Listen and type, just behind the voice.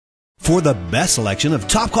For the best selection of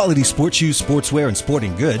top quality sports shoes, sportswear, and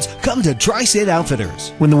sporting goods, come to Tri-State Outfitters.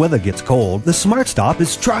 When the weather gets cold, the smart stop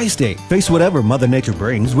is Tri-State. Face whatever Mother Nature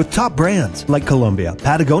brings with top brands like Columbia,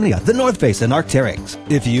 Patagonia, The North Face, and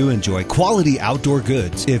Arc'teryx. If you enjoy quality outdoor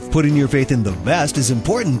goods, if putting your faith in the best is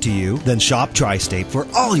important to you, then shop Tri-State for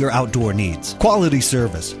all your outdoor needs. Quality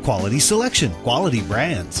service, quality selection, quality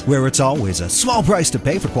brands. Where it's always a small price to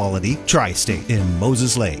pay for quality, Tri-State in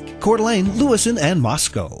Moses Lake, Coeur d'Alene, Lewiston, and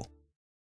Moscow.